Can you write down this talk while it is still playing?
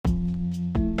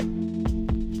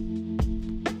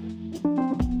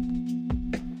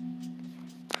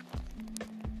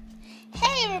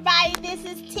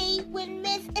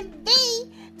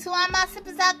all my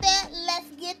sippers out there, let's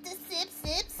get the sip.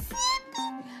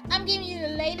 I'm giving you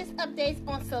the latest updates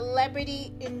on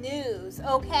celebrity news,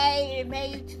 okay? It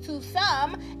may to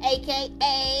some,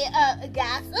 aka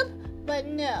gossip, but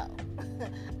no.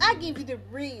 I give you the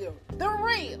real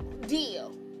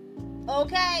deal,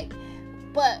 okay?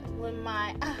 But with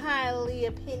my highly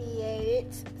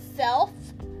opinionated self,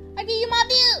 I give you my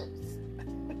views,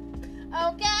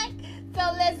 okay?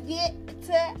 So let's get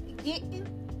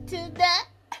into the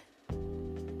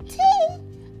tea.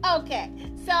 Okay,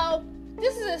 so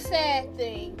this is a sad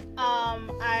thing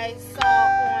I saw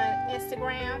on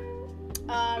Instagram.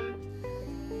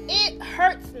 It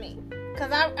hurts me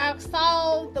because I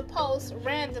saw the post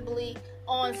randomly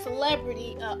on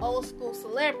celebrity, old school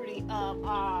celebrity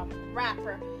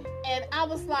rapper, and I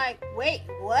was like, wait,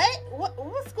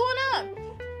 what's going on?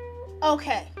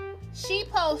 Okay, she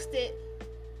posted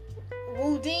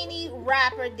Whodini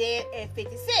rapper dead at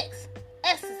 56.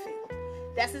 Ecstasy.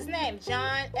 That's his name,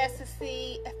 John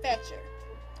Ecstasy Fetcher.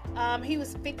 He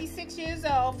was 56 years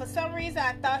old. For some reason,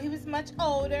 I thought he was much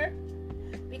older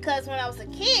because when I was a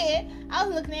kid, I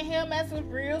was looking at him as a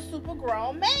real super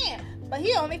grown man. But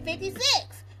he only 56.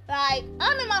 Like,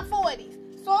 I'm in my 40s.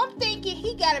 So I'm thinking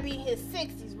he got to be in his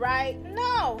 60s, right?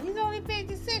 No, he's only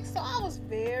 56. So I was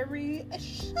very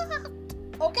shocked.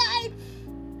 Okay?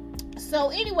 So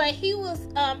anyway, he was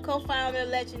co-founder of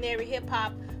legendary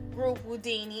hip-hop group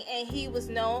Whodini, and he was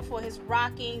known for his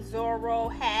rocking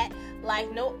Zorro hat like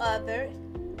no other.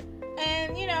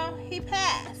 And, he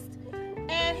passed.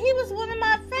 And he was one of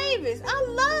my favorites. I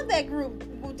love that group,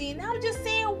 Whodini. I was just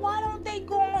saying, why don't they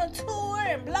go on tour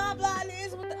and blah, blah,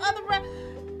 this with the other rap?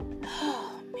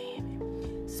 Oh,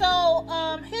 man. So,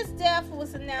 his death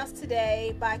was announced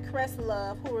today by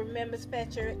Questlove, who remembers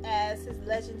Fetcher as his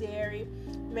legendary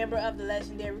member of the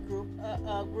legendary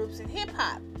groups in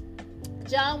hip-hop.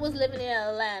 John was living in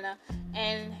Atlanta,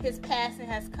 and his passing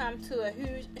has come to a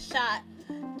huge shock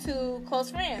to close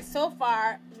friends. So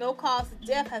far, no cause of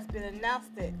death has been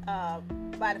announced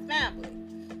by the family.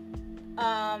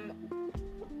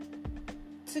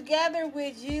 Together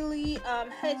with Julie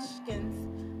Hutchins,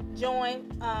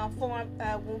 formed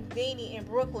Whodini in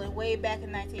Brooklyn way back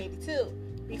in 1982,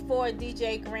 before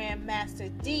DJ Grandmaster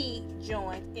D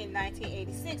joined in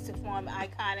 1986 to form an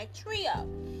iconic trio.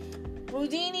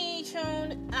 Whodini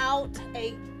churned out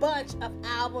a bunch of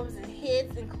albums and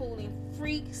hits, including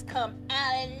Freaks Come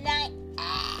Out at Night,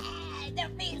 The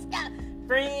Freaks Come,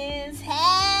 Friends,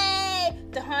 Hey,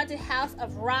 The Haunted House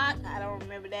of Rock. I don't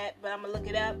remember that, but I'm going to look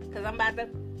it up because I'm about to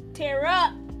tear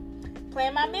up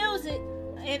playing my music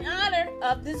in honor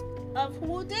of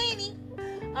Whodini.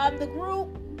 The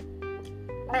group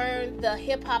earned the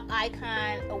Hip Hop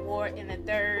Icon Award in the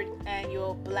 3rd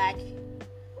annual Black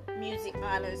Music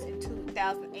Honors in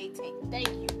 2018. Thank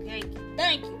you.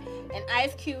 And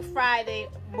Ice Cube Friday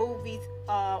movies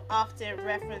often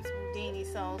reference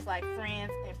Whodini songs like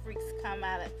Friends and Freaks Come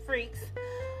Out at Freaks.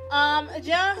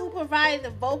 John, who provided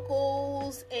the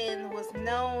vocals and was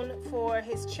known for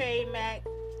his trademark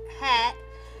hat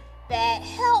that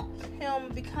helped him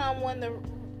become one of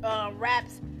the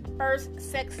rap's first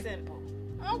sex symbol.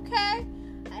 Okay.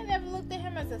 I never looked at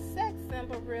him as a sex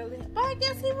symbol, really. But I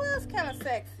guess he was kind of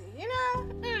sexy, I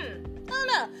don't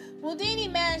know.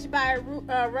 Whodini, managed by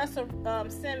Russell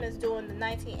Simmons during the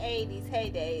 1980s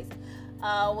heydays,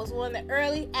 was one of the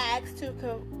early acts to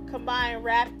combine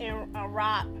rap and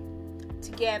rock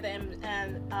together.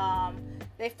 And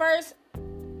they first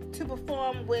to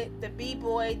perform with the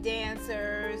b-boy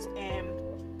dancers, and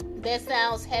their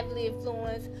sounds heavily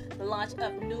influenced the launch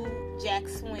of New Jack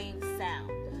Swing sound.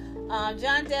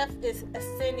 John's death is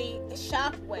sending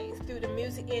shockwaves through the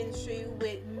music industry,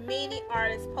 with many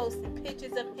artists posting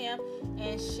pictures of him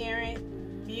and sharing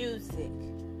music.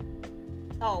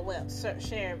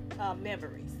 Sharing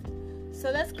memories.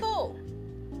 So that's cool.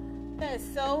 That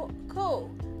is so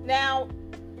cool. Now,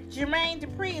 Jermaine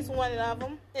Dupri is one of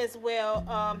them as well.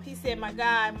 He said, "My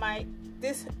God,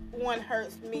 this one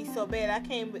hurts me so bad. I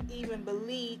can't even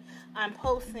believe I'm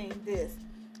posting this.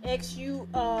 You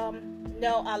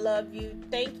know I love you.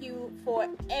 Thank you for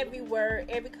every word,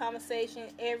 every conversation,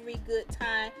 every good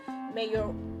time. May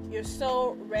your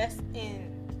soul rest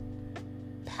in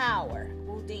power."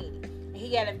 Whodini. And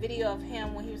he got a video of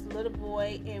him when he was a little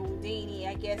boy in Whodini.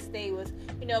 I guess they was,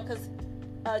 because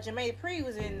Jermaine Dupri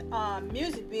was in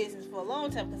music business for a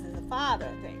long time because he's a father,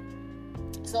 I think.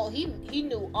 So he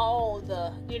knew all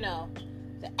the,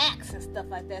 the acts and stuff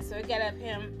like that. So it got up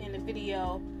him in the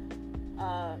video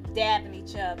dabbing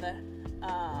each other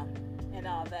and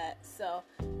all that. So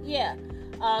yeah,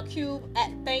 Cube,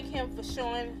 thank him for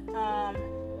showing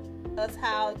us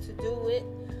how to do it.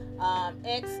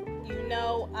 X, you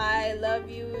know I love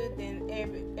you. Then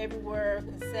every word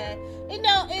said. You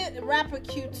know, rapper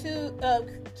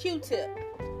Q-Tip.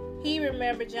 He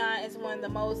remembered John as one of the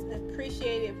most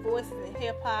appreciated voices in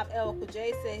hip hop. LL Cool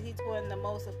J said he's one of the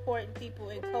most important people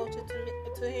in culture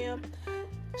to him.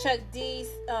 Chuck D's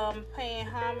paying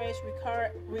homage,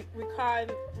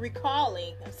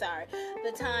 recalling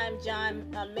the time John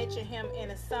mentioned him in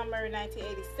the summer of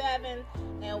 1987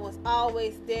 and was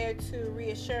always there to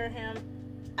reassure him,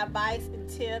 advice and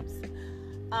tips.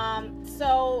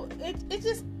 So it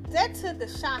just, that took the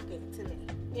shocking to me,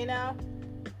 you know?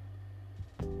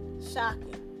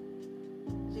 Shocking.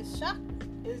 Just shocking.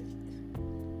 It's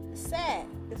sad.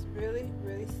 It's really,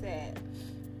 really sad.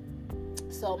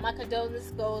 So my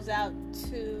condolences goes out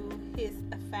to his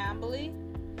family.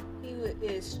 He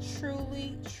is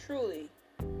truly, truly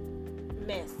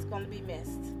missed. Gonna be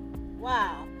missed.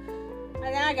 Wow.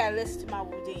 And I gotta listen to my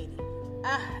Whodini.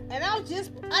 And I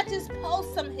just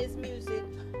posted some of his music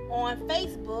on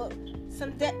Facebook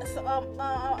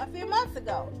a few months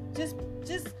ago. Just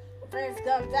friends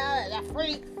come down and I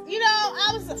freak. You know,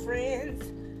 I was a friend.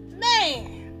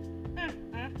 Man.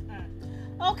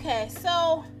 Okay,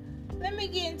 so let me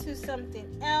get into something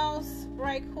else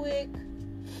right quick.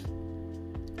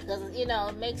 Because, you know,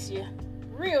 it makes you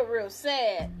real, real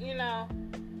sad, you know,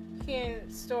 hearing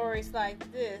stories like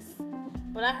this.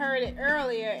 But I heard it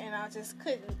earlier and I just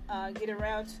couldn't get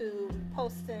around to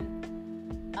posting,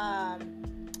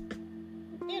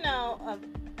 you know,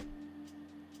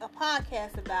 a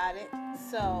podcast about it.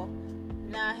 So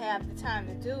now I have the time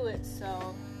to do it.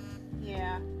 So,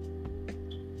 yeah.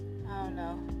 I don't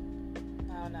know.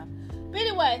 But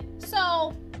anyway,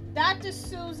 so Dr.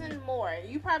 Susan Moore,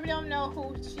 you probably don't know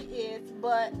who she is,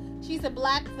 but she's a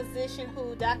black physician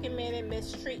who documented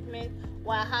mistreatment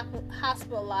while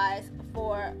hospitalized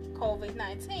for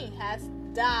COVID-19, has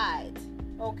died.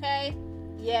 Okay?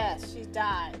 Yes, she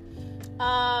died.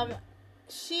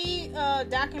 She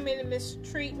documented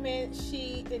mistreatment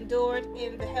she endured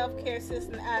in the healthcare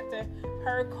system after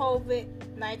her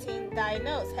COVID-19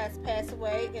 diagnosis, has passed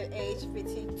away at age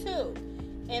 52.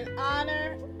 In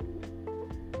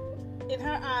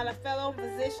her honor, fellow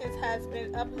physicians has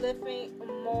been uplifting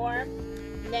Moore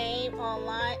name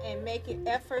online and making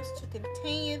efforts to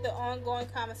continue the ongoing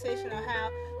conversation on how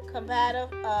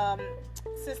combative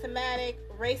systematic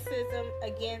racism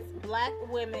against black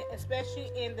women, especially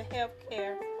in the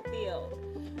healthcare field.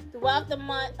 Throughout the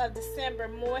month of December,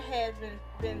 Moore has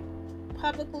been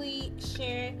publicly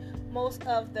sharing most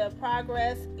of the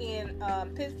progress and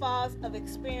pitfalls of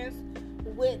experience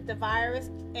with the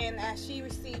virus, and as she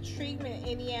received treatment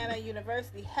in Indiana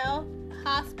University Health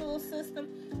Hospital System.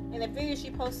 In a video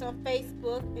she posted on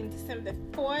Facebook in December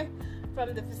 4th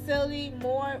from the facility,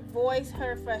 Moore voiced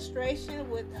her frustration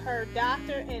with her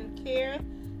doctor and care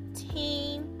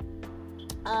team,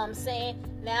 saying,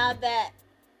 "Now that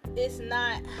it's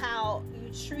not how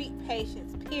you treat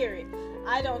patients, period.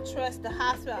 I don't trust the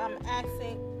hospital I'm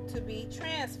asking to be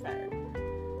transferred."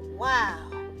 Wow.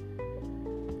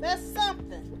 That's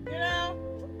something, you know?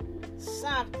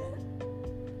 Something.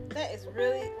 That is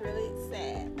really, really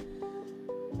sad.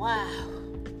 Wow.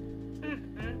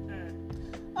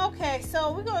 Okay,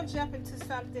 so we're going to jump into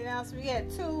something else. We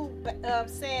had two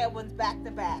sad ones back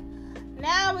to back.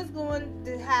 Now it's going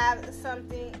to have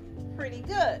something pretty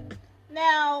good.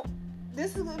 Now,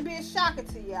 this is going to be a shocker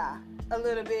to y'all a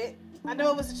little bit. I know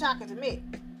it was a shocker to me.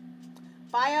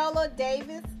 Viola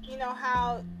Davis, you know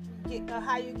how you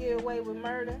get away with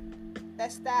murder?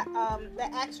 That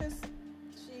actress,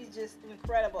 she's just an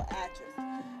incredible actress.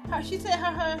 She said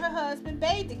her husband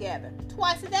bathed together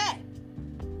twice a day.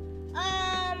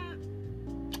 I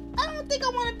don't think I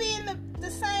want to be in the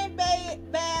same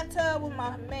bathtub with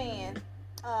my man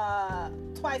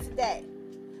twice a day.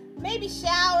 Maybe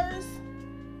showers,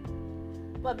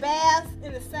 but baths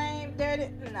in the same dirty,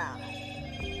 no.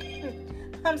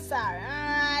 I'm sorry,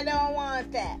 I don't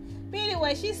want that. But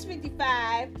anyway, she's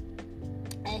 55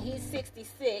 and he's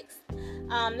 66.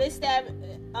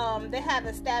 They have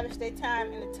established their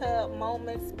time in the tub,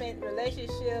 moments spent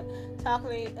relationship,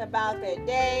 talking about their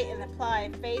day and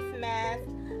applying face masks.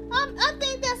 I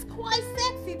think that's quite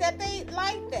sexy that they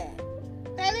like that.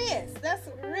 That's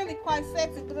really quite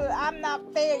sexy, because I'm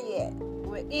not there yet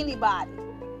with anybody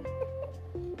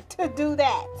to do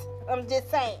that. I'm just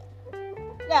saying.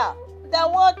 No,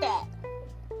 don't want that.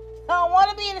 I don't want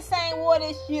to be in the same water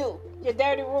as you, your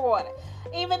dirty water.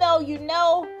 Even though you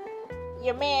know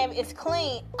your man is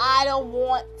clean, I don't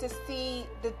want to see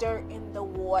the dirt in the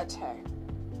water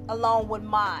along with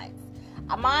mine.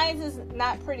 Mine is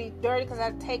not pretty dirty because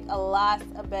I take a lot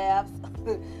of baths.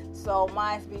 So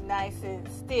mine's be nice and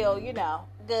still,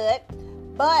 good.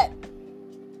 But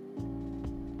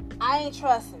I ain't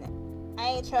trusting it. I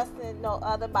ain't trusting no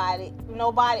other body in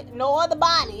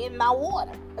my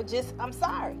water. I'm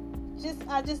sorry.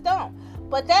 I just don't.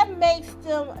 But that makes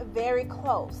them very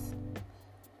close.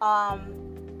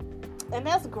 And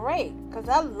that's great, because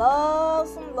I love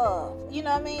some love. You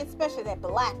know what I mean? Especially that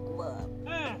black love.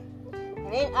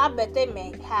 And I bet they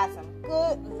have some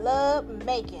good love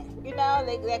making. That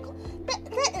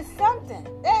is something.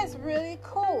 That is really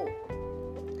cool.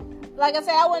 Like I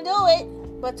said, I wouldn't do it,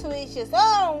 but to each his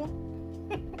own.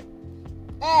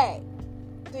 Hey,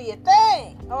 do your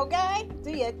thing, okay? Do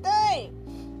your thing.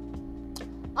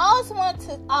 I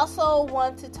also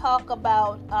want to talk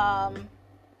about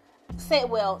say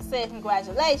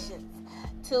congratulations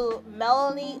to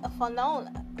Melanie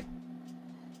Falona.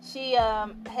 She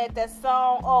had that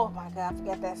song. Oh my God, I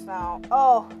forgot that song.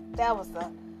 Oh, that was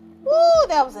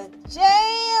a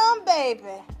jam,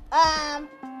 baby.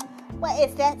 What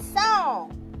is that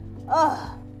song?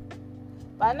 Ugh.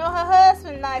 But I know her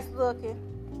husband nice looking.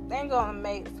 Okay.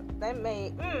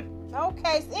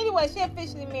 So anyway, she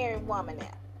officially married woman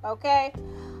now. Okay.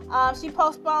 She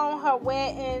postponed her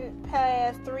wedding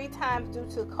past 3 times due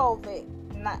to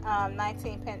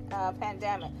COVID-19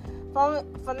 pandemic.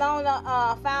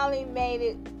 Falona finally made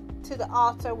it to the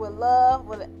altar with love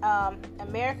with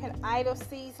American Idol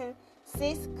season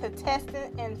 6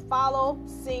 contestant and follow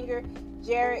singer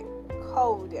Jared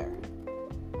Coder.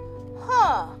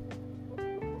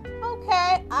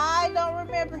 Okay, I don't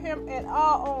remember him at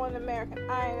all on American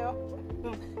Idol.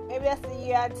 Maybe that's the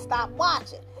year I stopped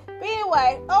watching. But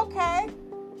anyway, okay.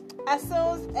 As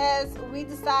soon as we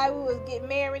decided we would get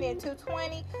married in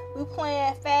 2020, we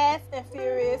planned Fast and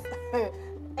Furious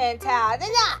and tied the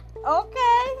knot.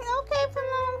 Okay,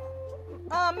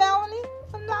 Melanie,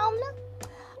 phenomenal.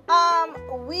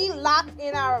 We locked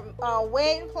in our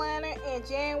wedding planner in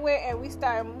January, and we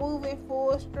started moving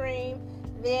full stream.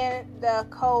 Then the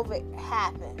COVID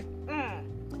happened.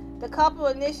 The couple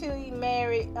initially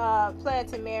planned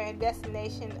to marry in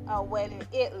destination wedding in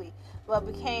Italy, but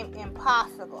became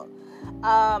impossible.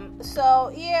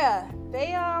 So yeah,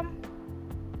 they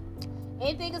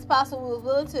anything is possible. We were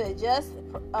willing to adjust,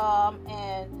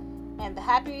 and the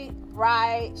happy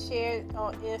bride shared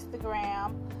on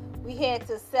Instagram. We had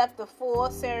to accept the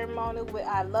full ceremony with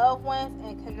our loved ones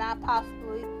and could not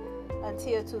possibly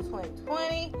until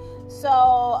 2020.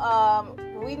 So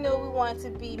we knew we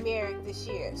wanted to be married this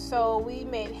year. So we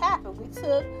made it happen. We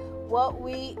took what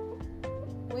we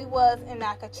was in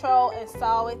our control and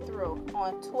saw it through.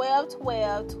 On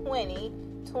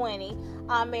 12/12/2020,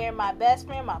 I married my best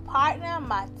friend, my partner,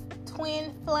 my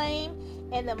twin flame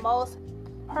in the most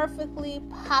perfectly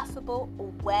possible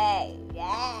way.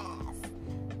 Yes.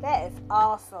 That is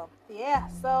awesome. Yeah,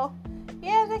 so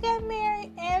yeah, they got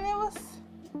married, and it was,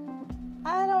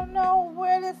 I don't know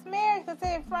where this marriage, because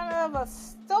they're in front of a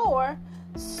store,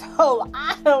 so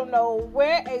I don't know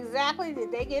where exactly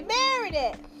did they get married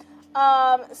at.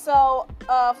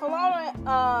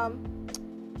 Falona,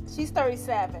 she's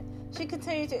 37. She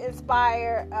continued to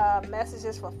inspire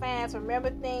messages for fans.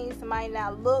 Remember, things might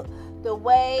not look the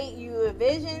way you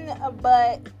envision,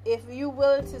 but if you're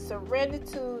willing to surrender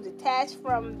to detach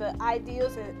from the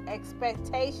ideals and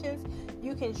expectations,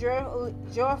 you can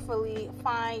joyfully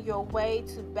find your way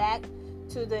back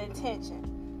to the intention,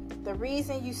 the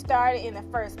reason you started in the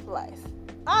first place.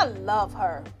 I love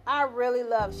her. I really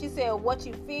love her. She said, what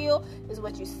you feel is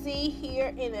what you see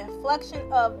here in the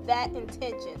reflection of that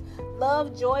intention.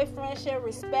 Love, joy, friendship,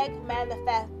 respect,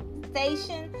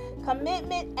 manifestation,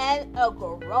 commitment, and a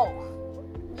growth.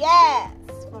 Yes,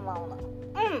 Falona.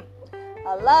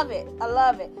 I love it.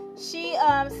 She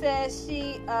says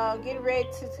she getting ready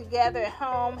to together at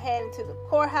home, heading to the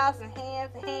courthouse and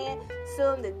hand to hand,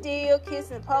 sealing the deal,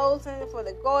 kissing, posing for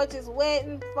the gorgeous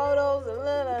wedding photos. And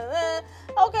blah, blah, blah.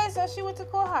 Okay, so she went to the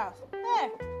courthouse.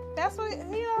 Hey, that's what,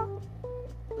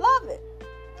 love it.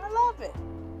 I love it.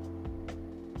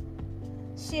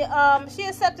 She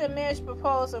accepted a marriage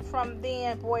proposal from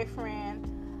then boyfriend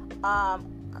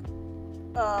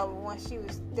when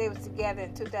they was together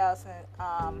in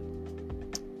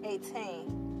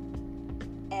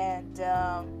 2018, and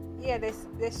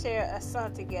they share a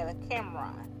son together,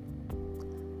 Cameron.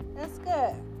 That's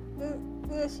good.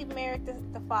 Good. She married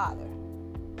the father.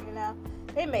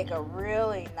 They make a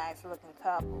really nice looking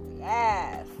couple.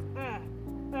 Yes.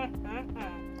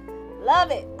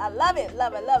 Love it. I love it.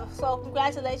 So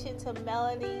congratulations to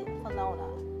Melanie Falona.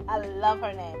 I love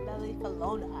her name, Melanie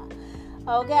Falona.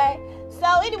 Okay. So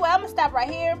anyway, I'm gonna stop right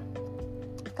here,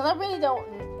 because I really don't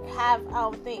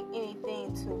think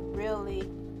anything to really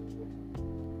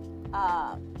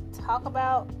talk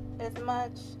about as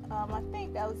much. I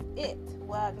think that was it,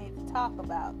 what I need to talk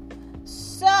about.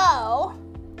 So,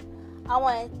 I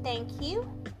want to thank you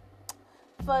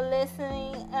for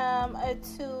listening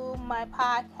to my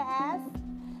podcast.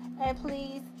 And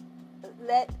please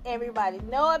let everybody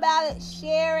know about it.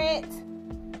 Share it.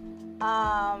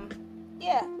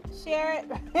 Share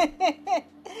it.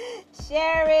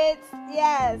 Share it.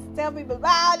 Yes, tell people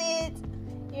about it.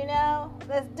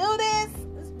 Let's do this.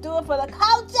 Let's do it for the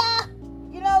culture.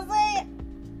 You know what I'm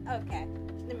saying? Okay,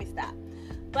 let me stop.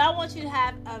 But I want you to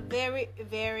have a very,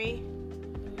 very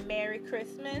Merry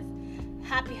Christmas.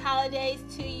 Happy holidays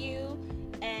to you.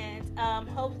 And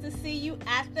hope to see you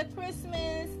after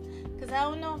Christmas. Because I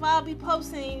don't know if I'll be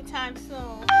posting anytime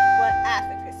soon. But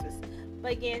after Christmas.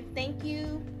 But again, thank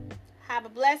you. Have a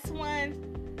blessed one.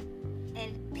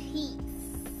 And peace.